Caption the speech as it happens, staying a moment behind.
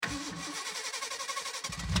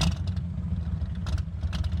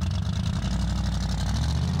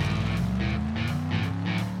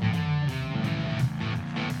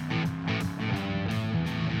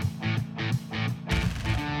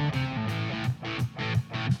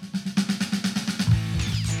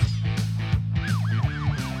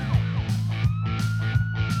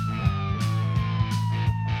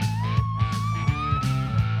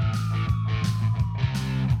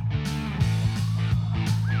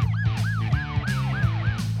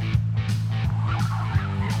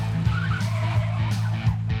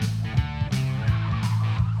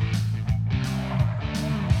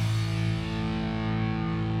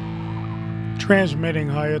Transmitting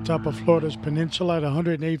high atop of Florida's peninsula at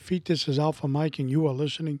 108 feet, this is Alpha Mike, and you are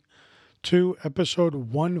listening to episode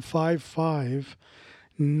 155.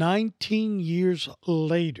 19 years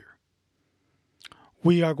later,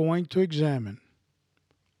 we are going to examine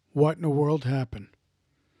what in the world happened.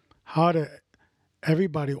 How did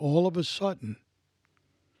everybody all of a sudden,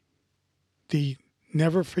 the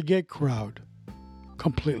never forget crowd,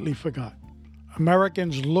 completely forgot.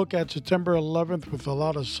 Americans look at September 11th with a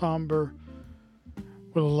lot of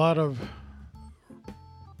with a lot of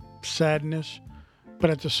sadness, but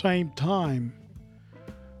at the same time,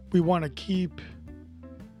 we want to keep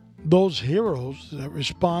those heroes that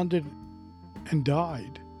responded and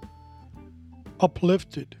died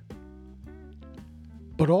uplifted.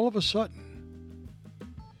 But all of a sudden,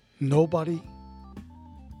 nobody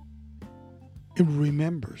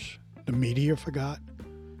remembers. The media forgot.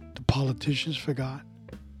 The politicians forgot.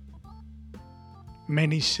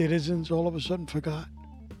 Many citizens all of a sudden forgot.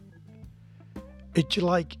 It's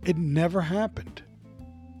like it never happened.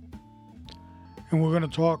 And we're going to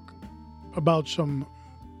talk about some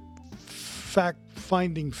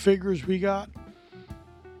fact-finding figures we got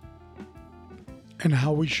and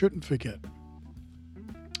how we shouldn't forget.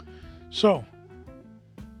 So,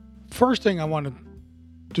 first thing I want to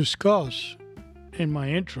discuss in my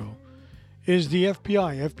intro is the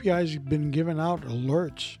FBI. FBI has been giving out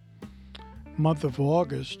alerts month of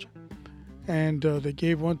August, and they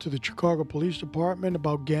gave one to the Chicago Police Department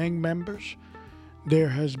about gang members. There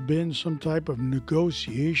has been some type of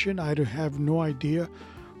negotiation. I have no idea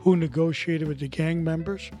who negotiated with the gang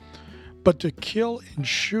members, but to kill and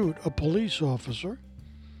shoot a police officer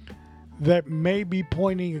that may be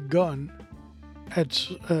pointing a gun at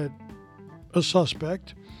a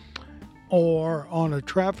suspect or on a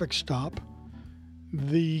traffic stop,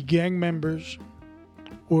 the gang members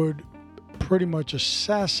would pretty much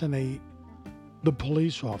assassinate the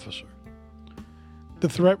police officer. The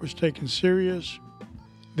threat was taken serious.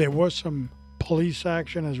 There was some police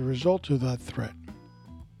action as a result of that threat.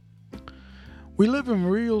 We live in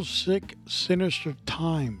real sick, sinister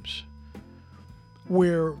times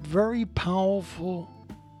where very powerful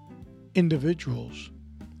individuals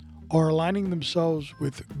are aligning themselves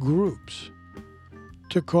with groups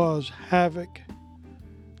to cause havoc,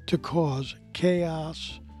 to cause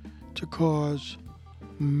chaos, to cause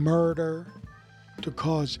murder, to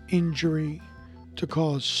cause injury, to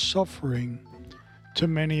cause suffering to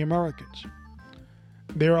many Americans.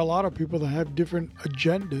 There are a lot of people that have different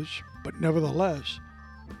agendas, but nevertheless,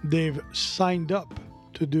 they've signed up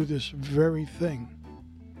to do this very thing.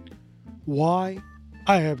 Why?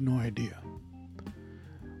 I have no idea.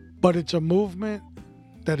 But it's a movement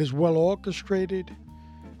that is well orchestrated.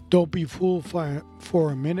 Don't be fooled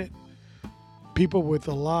for a minute. People with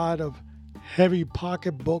a lot of heavy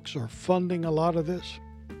pocketbooks are funding a lot of this.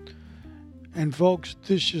 And folks,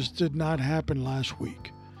 this just did not happen last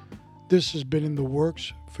week. This has been in the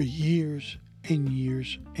works for years and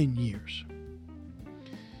years and years.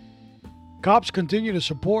 Cops continue to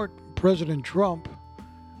support President Trump.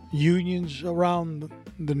 Unions around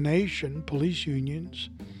the nation, police unions,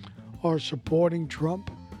 are supporting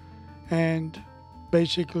Trump and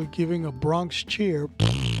basically giving a Bronx cheer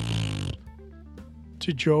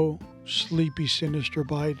to Joe Sleepy Sinister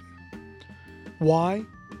Biden. Why?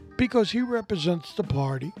 Because he represents the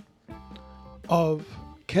party of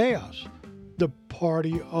chaos, the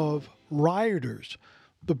party of rioters,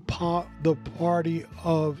 the party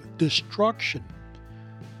of destruction,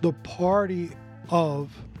 the party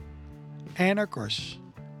of anarchists,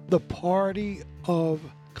 the party of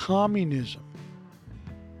communism.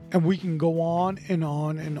 And we can go on and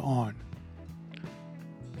on and on.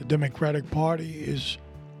 The Democratic Party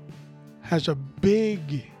has a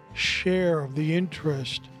big share of the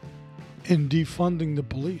interest in defunding the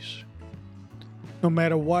police. No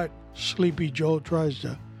matter what Sleepy Joe tries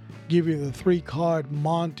to give you the 3-card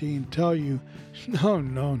Monty and tell you,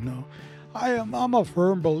 no. I'm a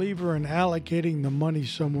firm believer in allocating the money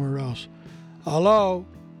somewhere else. Hello?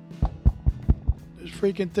 This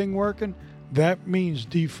freaking thing working? That means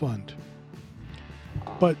defund.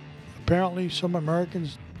 But apparently some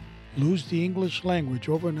Americans lose the English language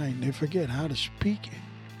overnight and they forget how to speak it,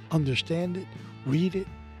 understand it, read it,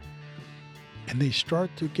 and they start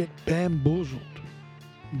to get bamboozled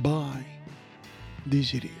by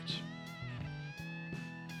these idiots.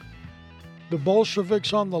 The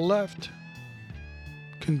Bolsheviks on the left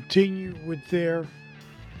continue with their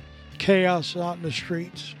chaos out in the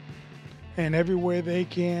streets, and everywhere they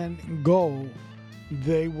can go,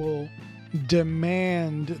 they will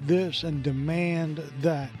demand this and demand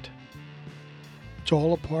that. It's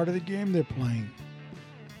all a part of the game they're playing.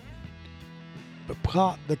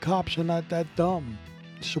 The cops are not that dumb.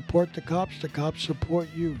 Support the cops support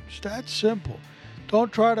you. It's that simple.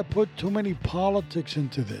 Don't try to put too many politics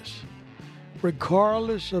into this,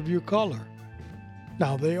 regardless of your color.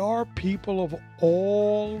 Now, there are people of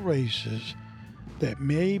all races that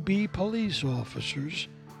may be police officers,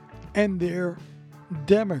 and they're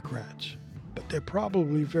Democrats, but they're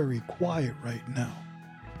probably very quiet right now.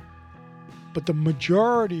 But the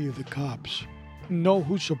majority of the cops know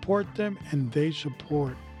who support them, and they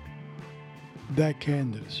support that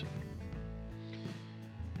candidacy.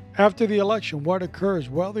 After the election, what occurs?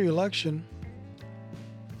 Well, the election,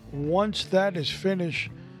 once that is finished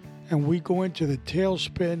and we go into the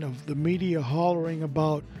tailspin of the media hollering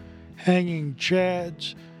about hanging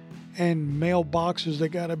chads and mailboxes that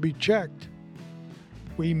got to be checked,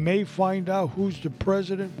 we may find out who's the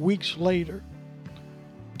president weeks later,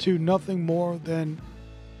 to nothing more than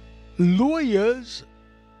lawyers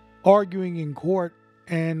arguing in court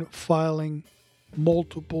and filing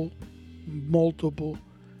multiple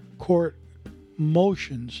court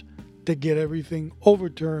motions to get everything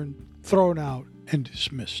overturned, thrown out, and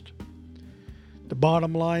dismissed. The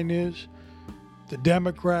bottom line is the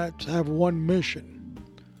Democrats have one mission: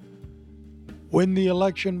 win the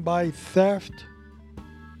election by theft,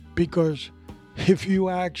 because if you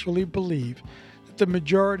actually believe that the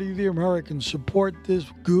majority of the Americans support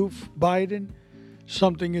this goof Biden,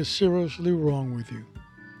 something is seriously wrong with you.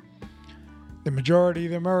 The majority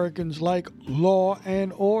of the Americans like law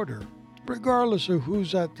and order, regardless of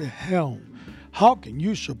who's at the helm. How can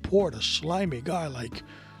you support a slimy guy like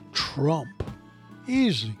Trump?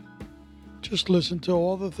 Easy. Just listen to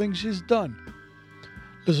all the things he's done.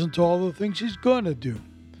 Listen to all the things he's going to do.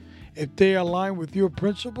 If they align with your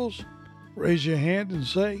principles, raise your hand and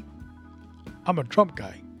say, I'm a Trump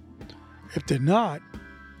guy. If they're not,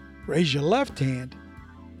 raise your left hand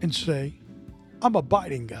and say, I'm a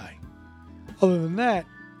Biden guy. Other than that,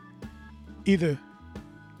 either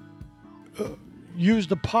use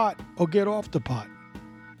the pot or get off the pot.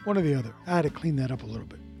 One or the other. I had to clean that up a little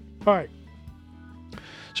bit. All right.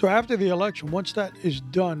 So after the election, once that is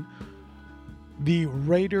done, the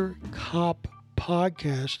Raider Cop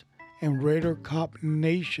podcast and Raider Cop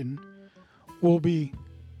Nation will be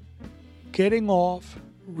getting off,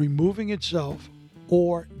 removing itself,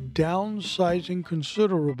 or downsizing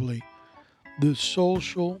considerably the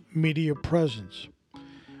social media presence.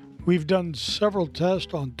 We've done several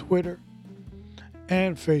tests on Twitter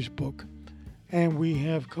and Facebook, and we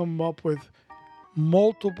have come up with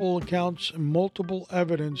multiple accounts and multiple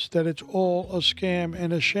evidence that it's all a scam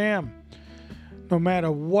and a sham. No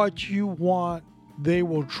matter what you want, they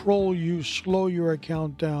will troll you, slow your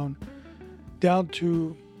account down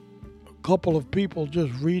to a couple of people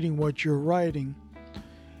just reading what you're writing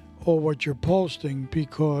or what you're posting,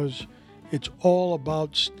 because it's all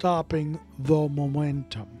about stopping the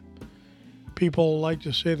momentum. People like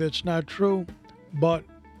to say that's not true, but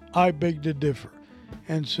I beg to differ.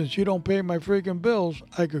 And since you don't pay my freaking bills,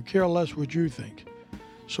 I could care less what you think.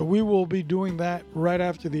 So we will be doing that right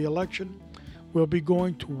after the election. We'll be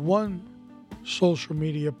going to one social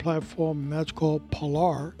media platform, and that's called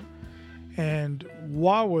Parler. And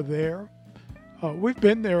while we're there, we're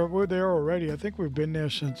there already. I think we've been there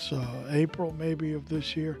since April maybe of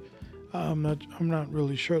this year. I'm not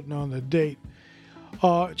really certain on the date.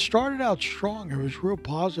 It started out strong. It was real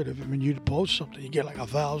positive. I mean, you'd post something, you get like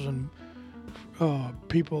 1,000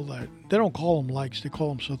 people that, they don't call them likes, they call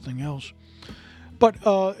them something else. But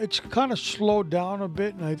it's kind of slowed down a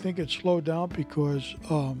bit, and I think it's slowed down because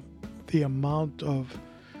the amount of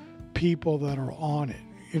people that are on it.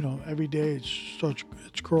 You know, every day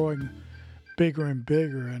it's growing bigger and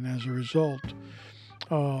bigger, and as a result,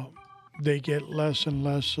 they get less and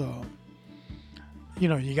less.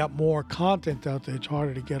 You got more content out there. It's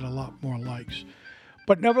harder to get a lot more likes.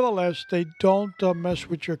 But nevertheless, they don't mess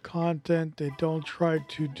with your content. They don't try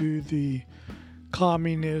to do the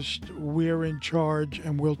communist, we're in charge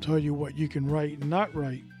and we'll tell you what you can write and not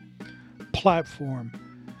write platform.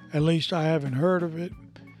 At least I haven't heard of it.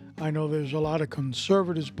 I know there's a lot of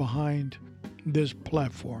conservatives behind this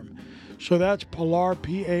platform. So that's Parler,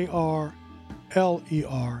 Parler.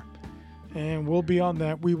 And we'll be on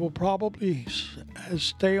that. We will probably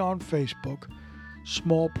stay on Facebook,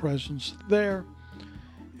 small presence there.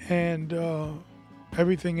 And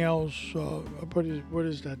everything else, what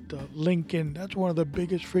is that? LinkedIn. That's one of the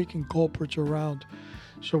biggest freaking culprits around.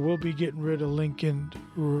 So we'll be getting rid of LinkedIn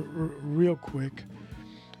real quick.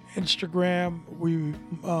 Instagram, we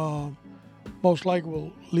most likely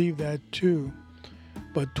will leave that too.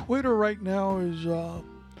 But Twitter right now is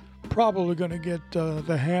probably going to get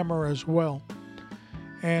the hammer as well.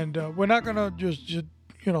 And we're not going to just,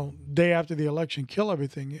 day after the election kill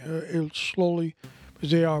everything. It'll slowly,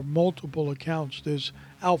 because there are multiple accounts. There's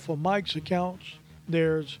Alpha Mike's accounts.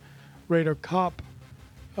 There's Raider Cop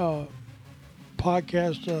uh,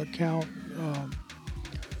 podcast account.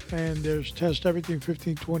 And there's Test Everything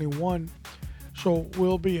 1521. So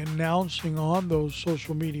we'll be announcing on those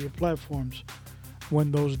social media platforms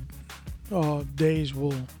when those days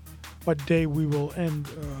what day we will end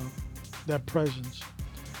that presence.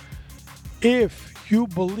 If you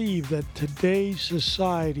believe that today's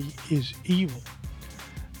society is evil,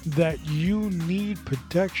 that you need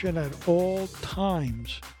protection at all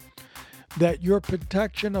times, that your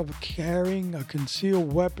protection of carrying a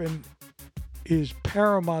concealed weapon is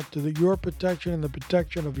paramount to your protection and the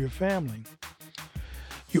protection of your family,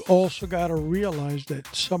 you also got to realize that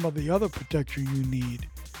some of the other protection you need,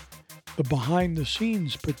 the behind the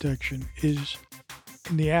scenes protection, is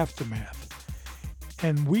in the aftermath.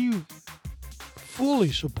 And we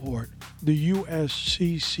fully support the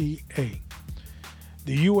USCCA.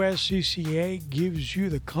 The USCCA gives you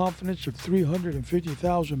the confidence of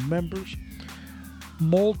 350,000 members,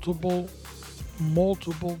 multiple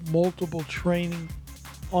training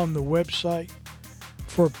on the website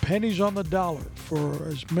for pennies on the dollar, for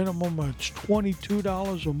as minimum as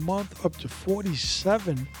 $22 a month up to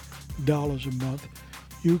 $47 a month.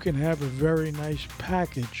 You can have a very nice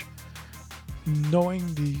package,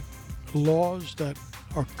 knowing the laws that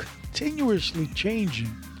are continuously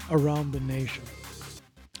changing around the nation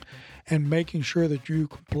and making sure that you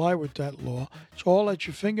comply with that law. It's all at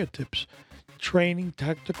your fingertips. Training,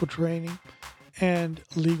 tactical training, and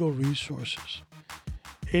legal resources.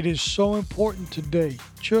 It is so important today.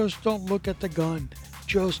 Just don't look at the gun.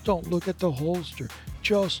 Just don't look at the holster.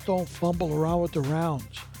 Just don't fumble around with the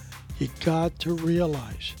rounds. You got to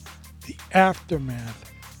realize the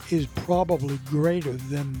aftermath is probably greater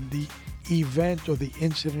than the event or the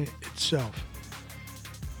incident itself.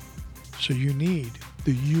 So you need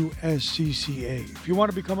the USCCA. If you want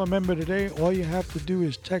to become a member today, all you have to do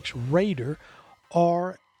is text RAIDER,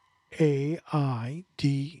 RAIDER,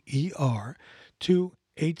 to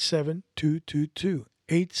 87222,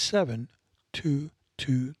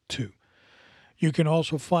 87222. You can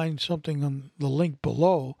also find something on the link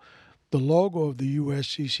below, the logo of the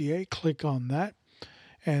USCCA. Click on that,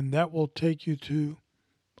 and that will take you to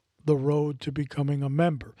the road to becoming a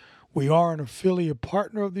member. We are an affiliate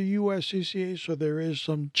partner of the USCCA, so there is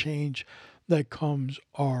some change that comes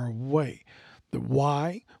our way. The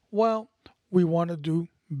why? Well, we want to do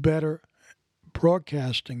better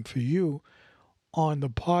broadcasting for you on the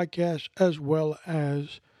podcast, as well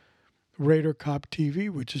as Raider Cop TV,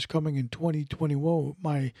 which is coming in 2021 with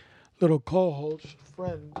my little co-host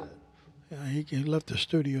friend. He left the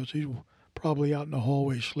studio, so he's probably out in the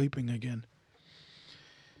hallway sleeping again.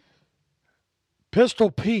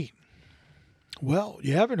 Pistol Pete. Well,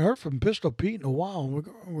 you haven't heard from Pistol Pete in a while.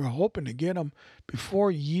 We're hoping to get him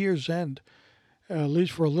before year's end, at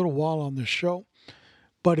least for a little while on the show.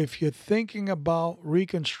 But if you're thinking about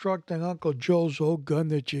reconstructing Uncle Joe's old gun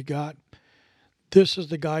that you got, this is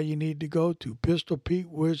the guy you need to go to. Pistol Pete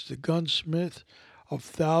was the gunsmith of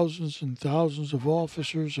thousands and thousands of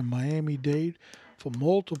officers in Miami-Dade for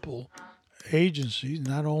multiple agencies,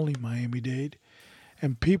 not only Miami-Dade.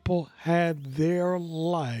 And people had their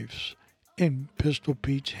lives in Pistol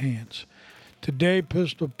Pete's hands. Today,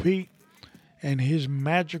 Pistol Pete and his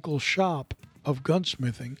magical shop of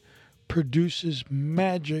gunsmithing produces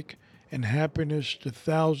magic and happiness to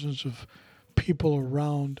thousands of people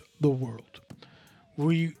around the world.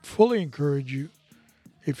 We fully encourage you,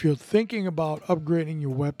 if you're thinking about upgrading your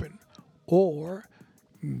weapon or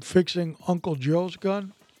fixing Uncle Joe's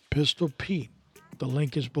gun, Pistol Pete. The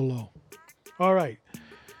link is below. All right.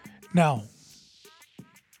 Now,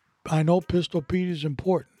 I know Pistol Pete is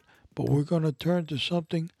important, but we're going to turn to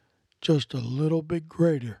something just a little bit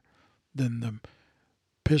greater than the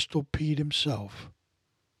Pistol Pete himself,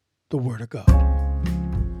 the Word of God.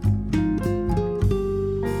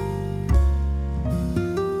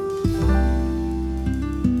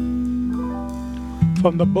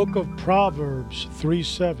 From the book of Proverbs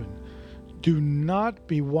 3:7, do not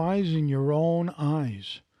be wise in your own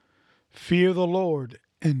eyes. Fear the Lord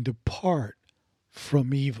and depart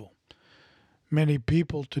from evil. Many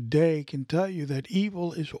people today can tell you that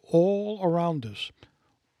evil is all around us,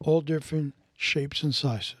 all different shapes and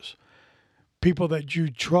sizes. People that you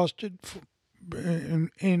trusted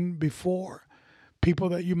in before, people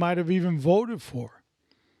that you might have even voted for.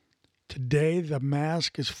 Today, the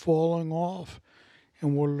mask is falling off,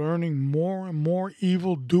 and we're learning more and more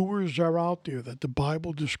evildoers are out there that the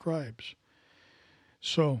Bible describes.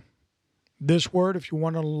 So, This word, if you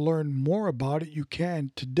want to learn more about it, you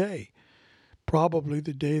can today. Probably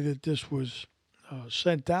the day that this was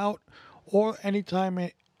sent out, or anytime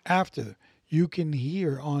after. You can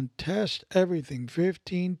hear on Test Everything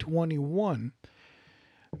 1521,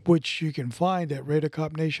 which you can find at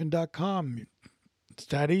RadarCopNation.com. It's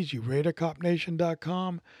that easy,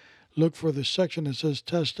 RadarCopNation.com. Look for the section that says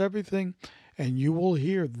Test Everything, and you will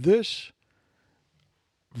hear this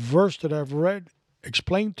verse that I've read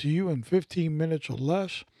explained to you in 15 minutes or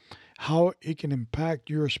less, how it can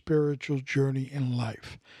impact your spiritual journey in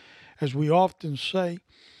life. As we often say,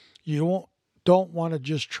 you don't want to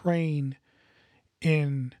just train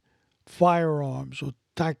in firearms or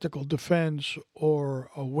tactical defense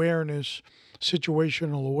or awareness,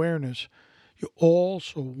 situational awareness. You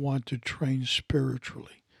also want to train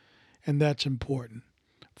spiritually, and that's important.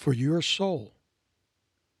 For your soul,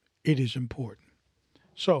 it is important.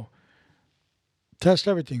 So, Test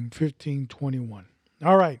Everything 1521.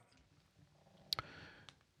 All right.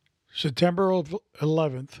 September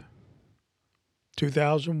 11th,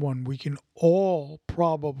 2001, we can all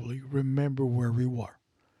probably remember where we were.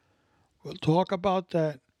 We'll talk about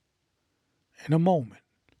that in a moment.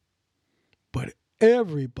 But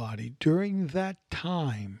everybody during that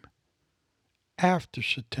time, after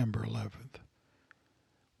September 11th,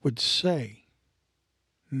 would say,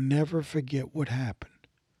 never forget what happened.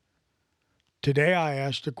 Today I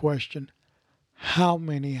asked the question, how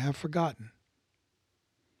many have forgotten?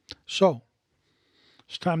 So,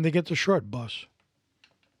 it's time to get the short bus,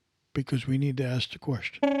 because we need to ask the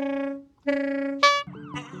question.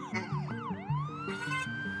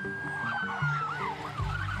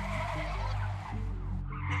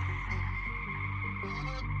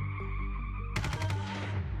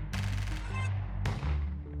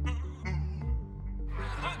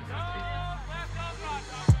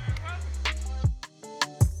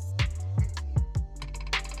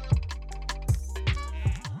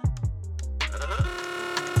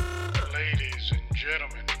 Ladies and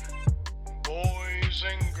gentlemen, boys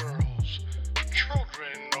and girls,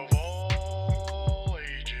 children of all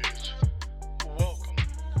ages, welcome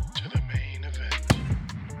to the main event.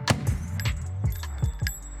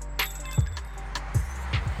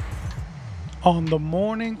 On the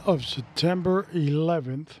morning of September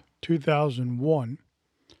 11th, 2001,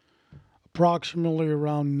 approximately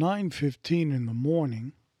around 9:15 in the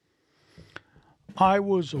morning, I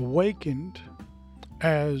was awakened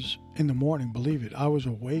in the morning, believe it, I was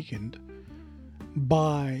awakened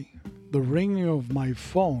by the ringing of my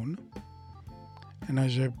phone, and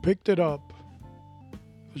as I picked it up,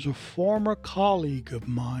 it was a former colleague of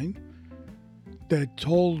mine that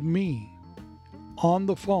told me on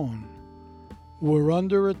the phone, we're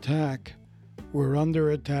under attack, we're under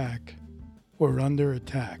attack, we're under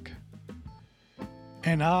attack.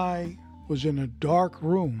 And I was in a dark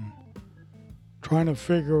room trying to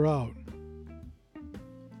figure out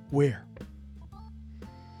where.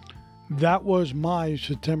 That was my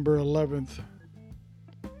September 11th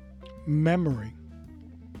memory.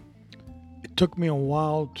 It took me a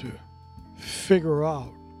while to figure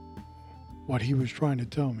out what he was trying to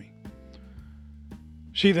tell me.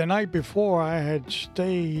 See, the night before, I had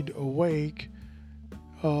stayed awake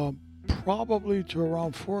probably to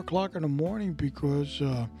around 4 o'clock in the morning because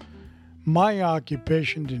my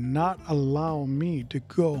occupation did not allow me to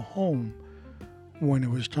go home when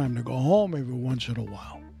it was time to go home every once in a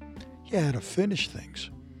while. You had to finish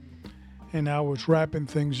things. And I was wrapping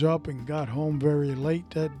things up and got home very late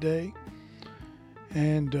that day.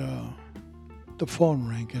 And the phone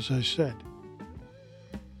rang, as I said.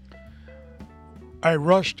 I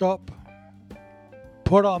rushed up,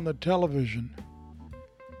 put on the television,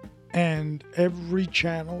 and every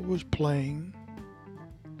channel was playing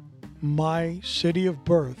my city of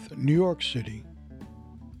birth, New York City,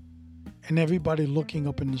 and everybody looking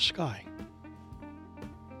up in the sky.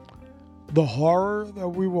 The horror that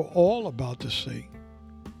we were all about to see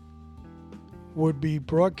would be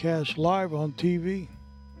broadcast live on TV.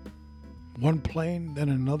 One plane, then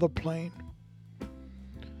another plane,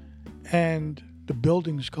 and the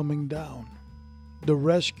buildings coming down. The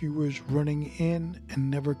rescuers running in and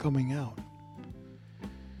never coming out.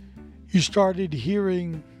 You started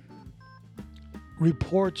hearing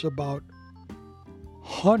reports about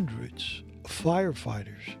hundreds of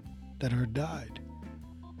firefighters that had died,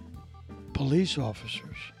 police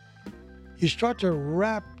officers. You start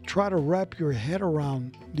to try to wrap your head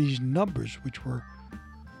around these numbers, which were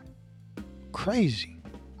crazy.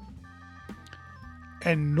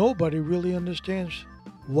 And nobody really understands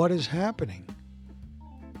what is happening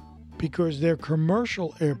because they're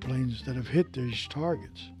commercial airplanes that have hit these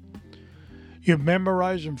targets. You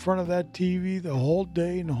memorize in front of that TV the whole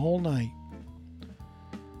day and the whole night,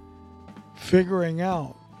 figuring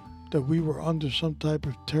out that we were under some type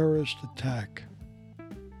of terrorist attack.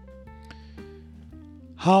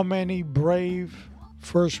 How many brave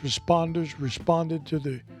first responders responded to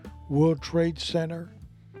the World Trade Center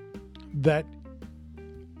that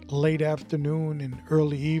late afternoon and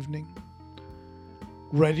early evening,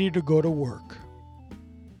 ready to go to work?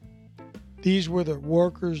 These were the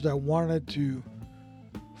workers that wanted to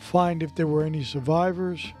find if there were any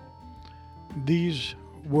survivors. These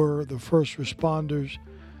were the first responders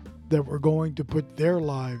that were going to put their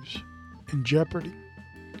lives in jeopardy.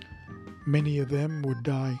 Many of them would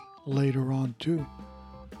die later on too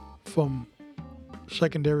from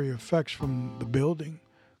secondary effects from the building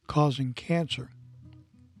causing cancer.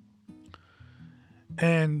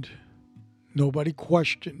 And nobody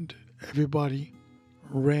questioned. Everybody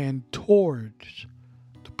ran towards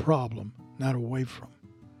the problem, not away from.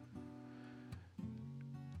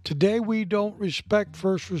 Today we don't respect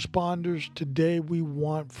first responders. Today we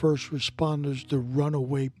want first responders to run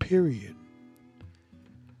away, period.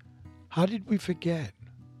 How did we forget?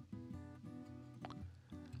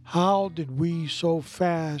 How did we so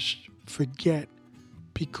fast forget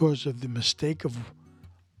because of the mistake of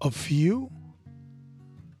a few?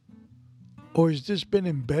 Or has this been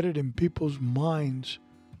embedded in people's minds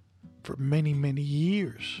for many, many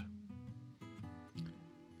years?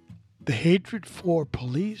 The hatred for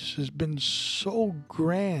police has been so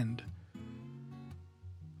grand.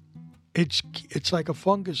 It's like a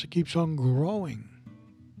fungus. It keeps on growing.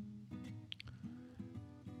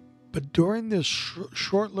 But during this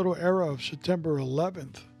short little era of September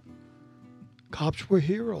 11th, cops were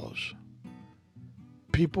heroes.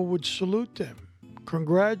 People would salute them,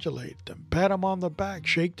 congratulate them, pat them on the back,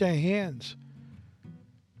 shake their hands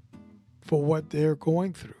for what they're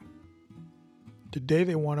going through. Today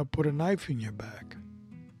they want to put a knife in your back.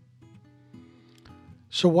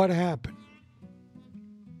 So what happened?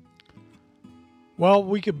 Well,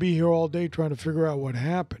 we could be here all day trying to figure out what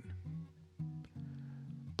happened.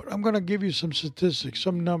 But I'm going to give you some statistics,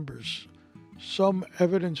 some numbers, some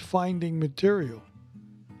evidence-finding material.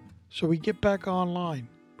 So we get back online.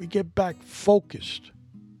 We get back focused.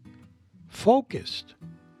 Focused.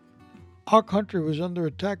 Our country was under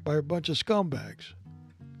attack by a bunch of scumbags,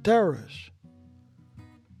 terrorists.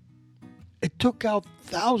 It took out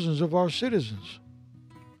thousands of our citizens.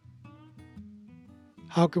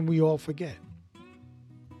 How can we all forget?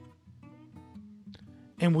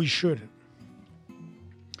 And we shouldn't.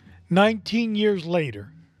 19 years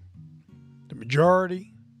later, the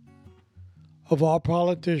majority of our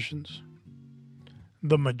politicians,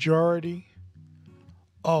 the majority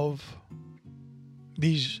of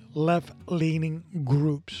these left-leaning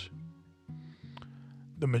groups,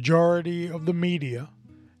 the majority of the media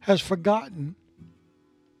has forgotten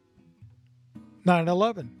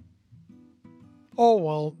 9/11. Oh,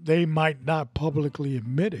 well, they might not publicly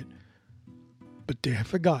admit it, but they have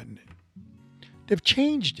forgotten it. They've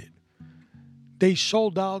changed it. They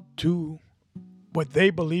sold out to what they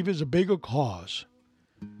believe is a bigger cause,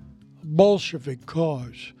 a Bolshevik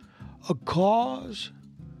cause, a cause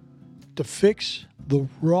to fix the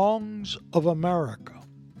wrongs of America.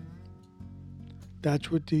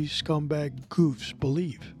 That's what these scumbag goofs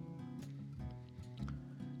believe.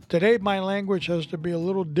 Today, my language has to be a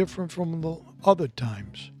little different from the other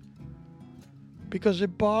times because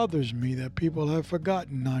it bothers me that people have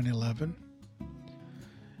forgotten 9/11.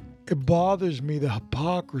 It bothers me the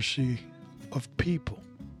hypocrisy of people.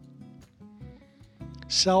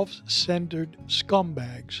 Self-centered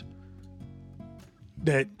scumbags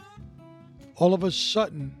that all of a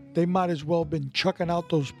sudden they might as well have been chucking out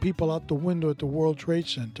those people out the window at the World Trade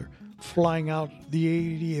Center, flying out the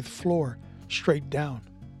 80th floor straight down.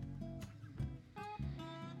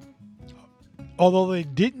 Although they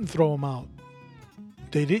didn't throw them out,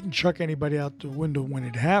 they didn't chuck anybody out the window when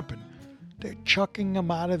it happened. They're chucking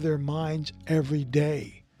them out of their minds every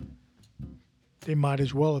day. They might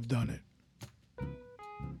as well have done it.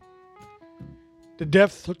 The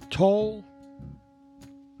death toll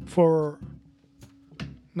for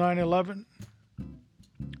 9/11,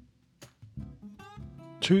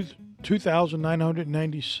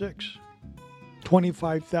 2,996,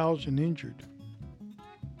 25,000 injured.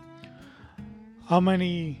 How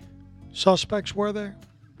many suspects were there?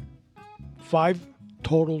 5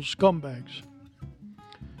 total scumbags.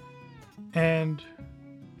 And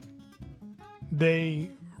they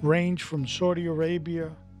range from Saudi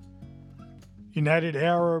Arabia, United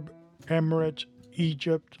Arab Emirates,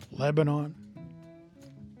 Egypt, Lebanon.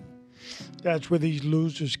 That's where these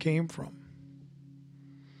losers came from.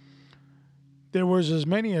 There was as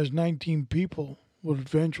many as 19 people would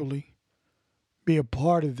eventually be a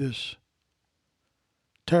part of this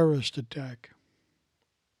terrorist attack.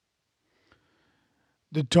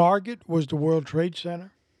 The target was the World Trade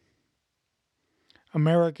Center,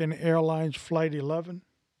 American Airlines Flight 11,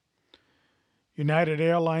 United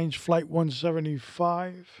Airlines Flight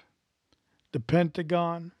 175, the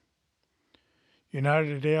Pentagon,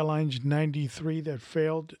 United Airlines 93 that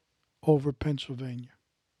failed over Pennsylvania.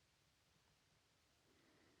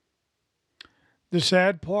 The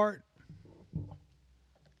sad part,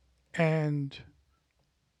 and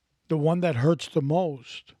the one that hurts the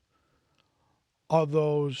most, are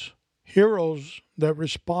those heroes that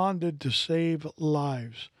responded to save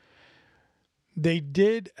lives. They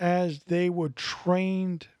did as they were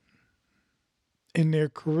trained in their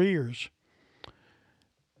careers,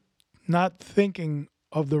 not thinking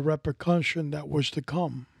of the repercussion that was to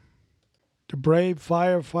come. The brave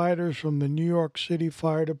firefighters from the New York City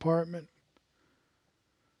Fire Department,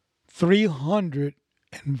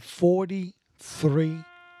 343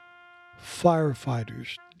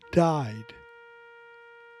 firefighters died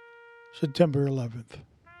September 11th.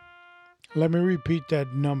 Let me repeat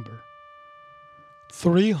that number.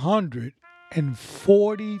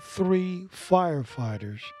 343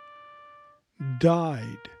 firefighters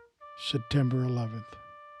died September 11th.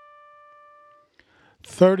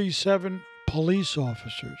 37 police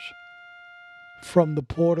officers from the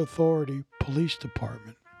Port Authority Police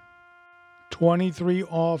Department. 23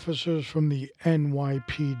 officers from the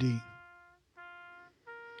NYPD.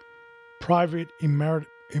 Private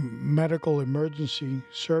medical emergency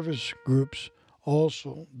service groups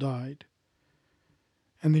also died.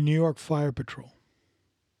 And the New York Fire Patrol.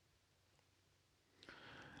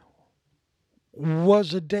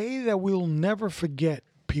 Was a day that we'll never forget,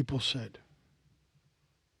 people said.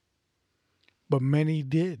 But many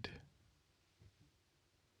did.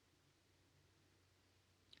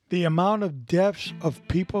 The amount of deaths of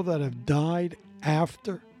people that have died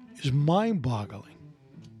after is mind-boggling.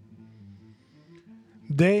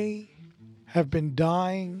 They have been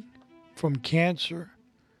dying from cancer,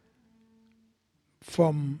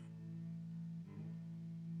 from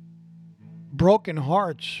broken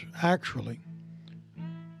hearts, actually,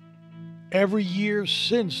 every year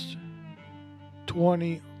since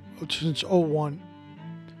 01.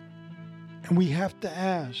 And we have to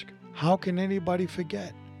ask, how can anybody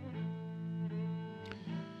forget?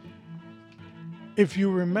 If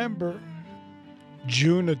you remember,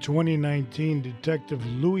 June of 2019, Detective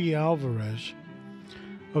Luis Alvarez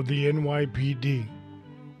of the NYPD,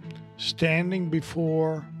 standing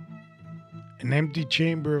before an empty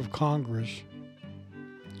chamber of Congress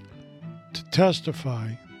to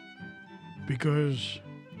testify because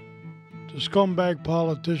the scumbag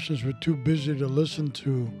politicians were too busy to listen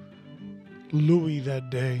to Louis that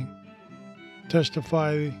day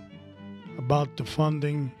testify about the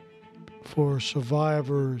funding for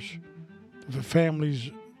survivors, the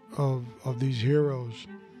families of these heroes,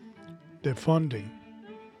 their funding.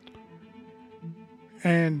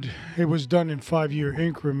 And it was done in 5-year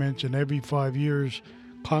increments, and every 5 years,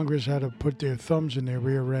 Congress had to put their thumbs in their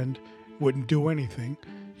rear end, wouldn't do anything.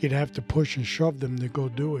 You'd have to push and shove them to go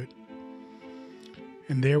do it.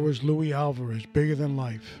 And there was Luis Alvarez, bigger than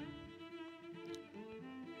life.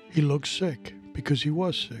 He looked sick because he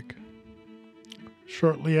was sick.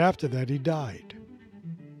 Shortly after that, he died.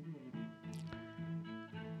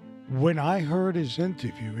 When I heard his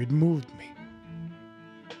interview, it moved me.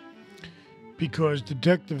 Because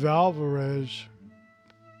Detective Alvarez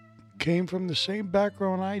came from the same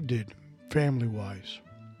background I did, family-wise.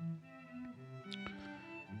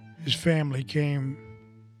 His family came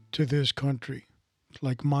to this country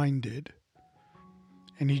like mine did,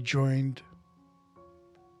 and he joined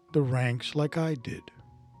the ranks like I did.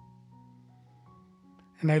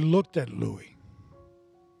 And I looked at Louis.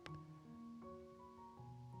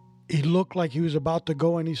 He looked like he was about to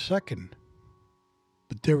go any second.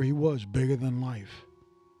 But there he was, bigger than life.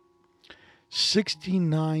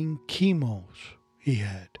 69 chemos he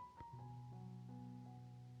had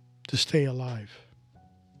to stay alive.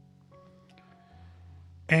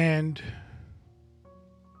 And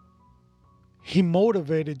he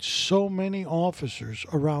motivated so many officers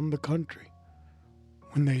around the country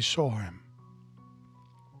when they saw him.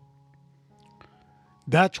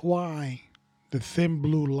 That's why the Thin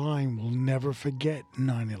Blue Line will never forget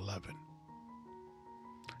 9/11.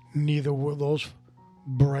 Neither will those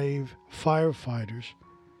brave firefighters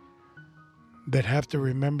that have to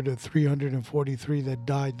remember the 343 that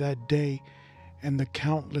died that day and the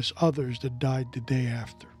countless others that died the day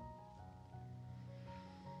after.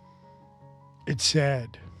 It's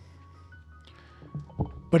sad.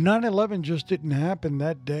 But 9/11 just didn't happen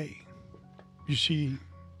that day. You see,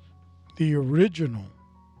 the original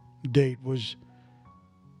date was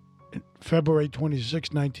February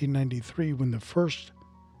 26, 1993, when the first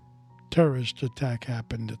terrorist attack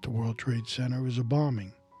happened at the World Trade Center. It was a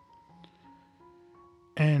bombing.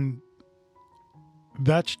 And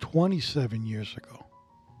that's 27 years ago.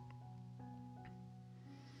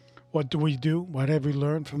 What do we do? What have we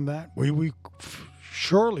learned from that? We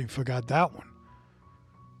surely forgot that one.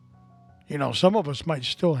 You know, some of us might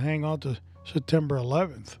still hang on to September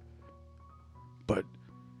 11th. But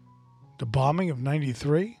the bombing of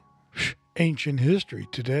 93? Ancient history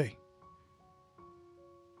today.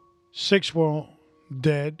 6 were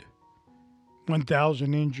dead,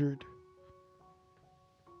 1,000 injured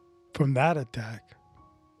from that attack.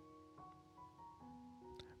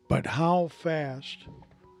 But how fast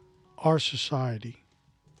our society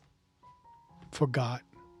forgot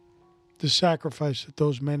the sacrifice that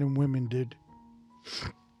those men and women did.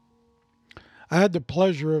 I had the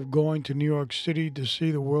pleasure of going to New York City to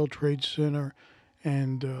see the World Trade Center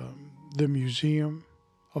and the Museum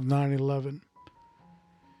of 9/11.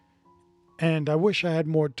 And I wish I had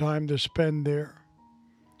more time to spend there.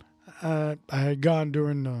 I had gone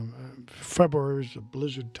during February, it was a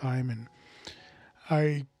blizzard time, and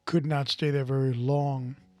I could not stay there very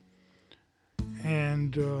long.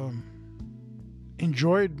 And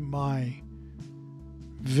enjoyed my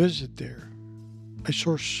visit there. I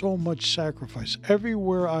saw so much sacrifice.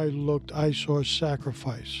 Everywhere I looked, I saw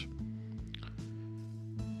sacrifice.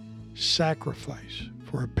 Sacrifice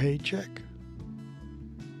for a paycheck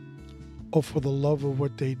or for the love of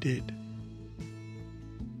what they did.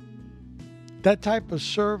 That type of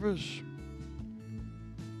service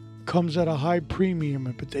comes at a high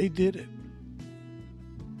premium, but they did it.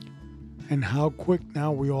 And how quick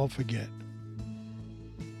now we all forget.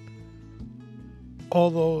 All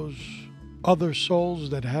those other souls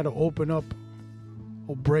that had to open up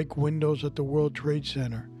or break windows at the World Trade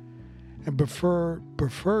Center and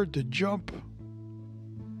preferred to jump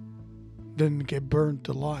than get burned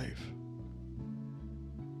alive.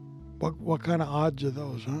 What kind of odds are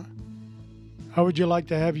those, huh? How would you like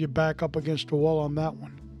to have your back up against the wall on that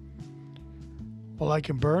one? Well, I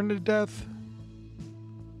can burn to death.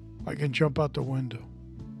 I can jump out the window.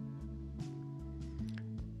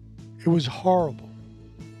 It was horrible,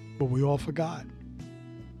 but we all forgot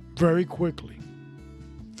very quickly.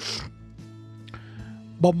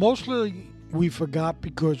 But mostly we forgot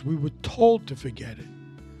because we were told to forget it.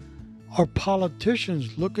 Our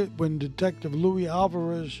politicians, look at when Detective Luis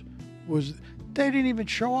Alvarez they didn't even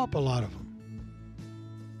show up, a lot of them.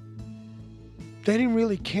 They didn't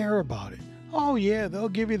really care about it. Oh yeah, they'll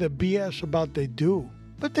give you the BS about they do,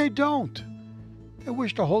 but they don't. They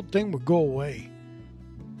wish the whole thing would go away.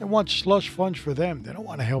 They want slush funds for them. They don't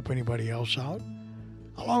want to help anybody else out.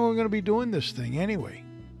 How long are we going to be doing this thing anyway?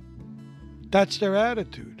 That's their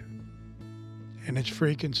attitude. And it's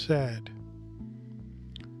freaking sad.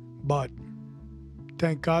 But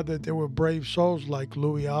thank God that there were brave souls like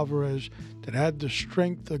Luis Alvarez that had the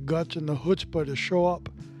strength, the guts, and the chutzpah to show up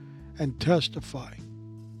and testify.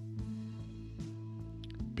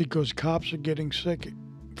 Because cops are getting sick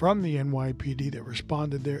from the NYPD that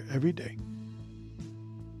responded there every day.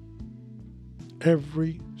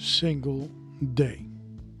 Every single day.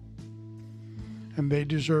 And they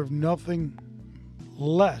deserve nothing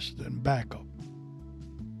less than backup.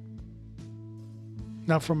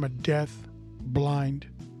 Not from a deaf, blind,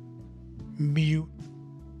 mute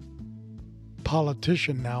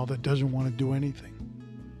politician now that doesn't want to do anything.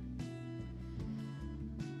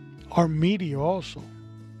 Our media also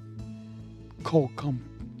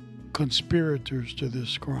co-conspirators to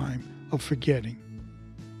this crime of forgetting.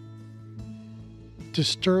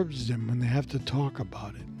 Disturbs them when they have to talk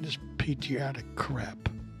about it. This patriotic crap.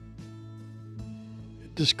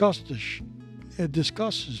 It disgusts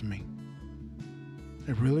me.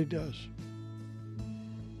 It really does.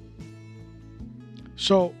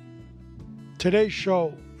 So, today's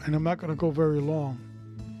show, and I'm not going to go very long,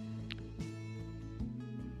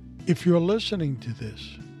 if you're listening to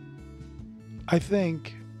this, I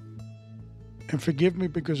think, and forgive me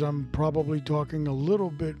because I'm probably talking a little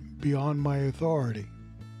bit beyond my authority,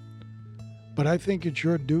 but I think it's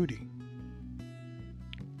your duty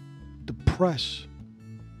to press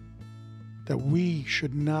that we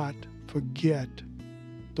should not forget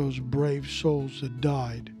those brave souls that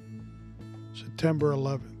died September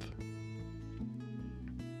 11th.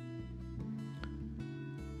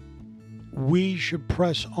 We should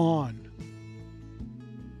press on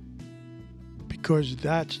because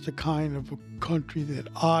that's the kind of a country that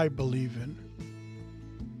I believe in.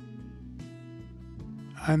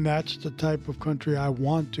 And that's the type of country I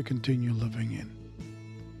want to continue living in.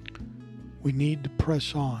 We need to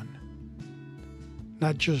press on,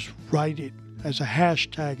 not just write it as a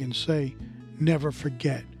hashtag and say, never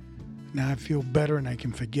forget. Now I feel better and I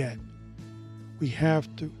can forget. We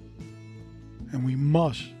have to, and we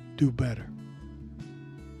must do better.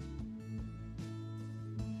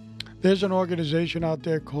 There's an organization out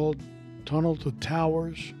there called Tunnel to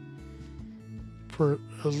Towers. For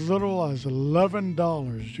as little as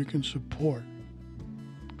 $11, you can support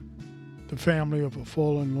the family of a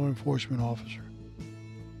fallen law enforcement officer.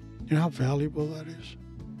 You know how valuable that is?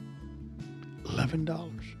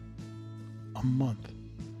 $11 a month.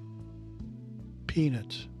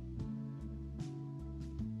 Peanuts.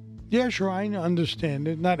 Yeah, sure, I understand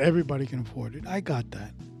it. Not everybody can afford it. I got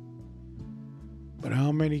that. But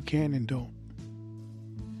how many can and don't?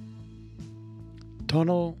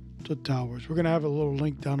 Tunnel to Towers. We're going to have a little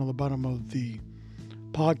link down on the bottom of the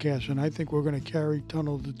podcast, and I think we're going to carry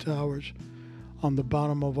Tunnel to Towers on the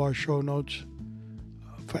bottom of our show notes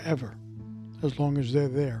forever, as long as they're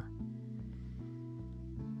there.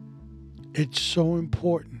 It's so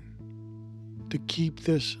important to keep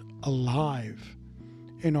this alive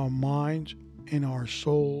in our minds, in our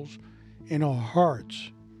souls, in our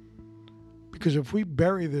hearts. Because if we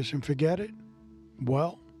bury this and forget it,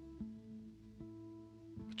 well,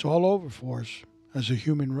 it's all over for us as a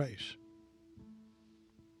human race.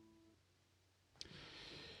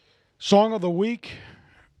 Song of the week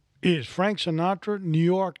is Frank Sinatra, New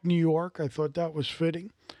York, New York. I thought that was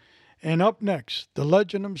fitting. And up next, the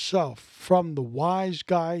legend himself from the Wise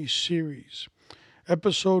Guy series,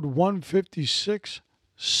 episode 156,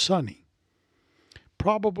 Sonny.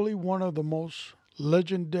 Probably one of the most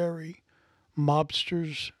legendary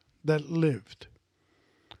mobsters that lived.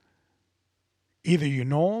 Either you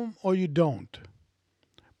know him or you don't.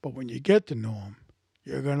 But when you get to know him,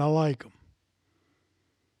 you're going to like him.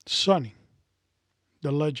 Sonny,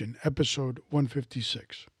 the legend, episode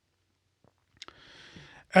 156.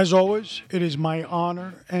 As always, it is my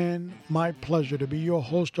honor and my pleasure to be your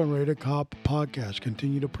host on Raider Cop Podcast.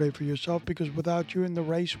 Continue to pray for yourself, because without you in the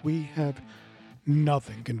race, we have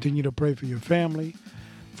nothing. Continue to pray for your family,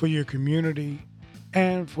 for your community,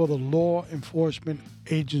 and for the law enforcement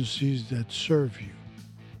agencies that serve you.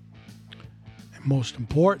 And most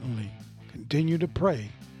importantly, continue to pray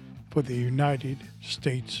for the United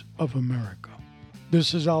States of America.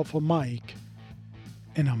 This is Alpha Mike,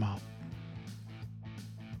 and I'm out.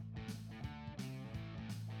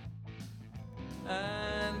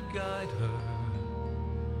 And guide her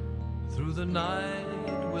through the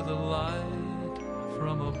night with a light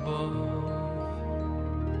from above,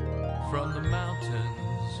 from the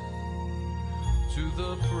mountains to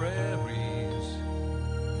the prairies,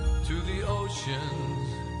 to the oceans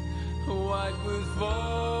white with foam.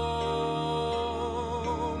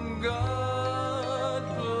 God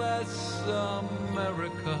bless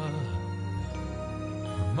America,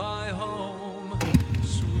 my home,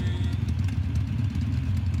 sweet.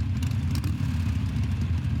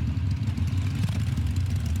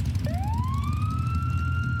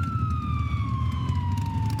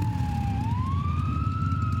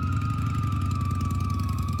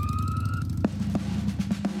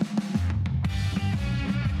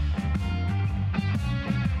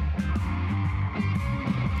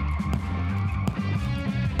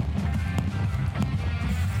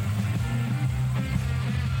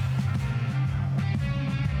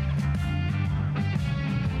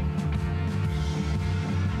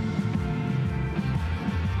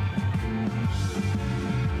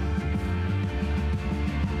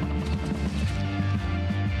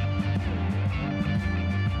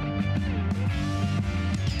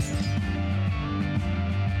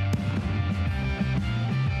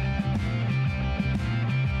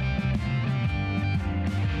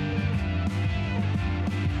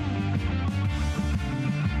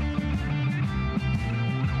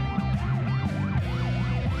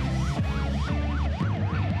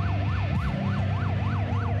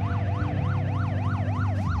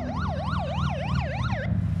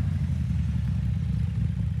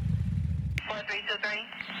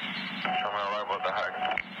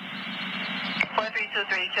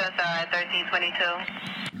 Three, just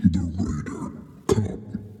 1322.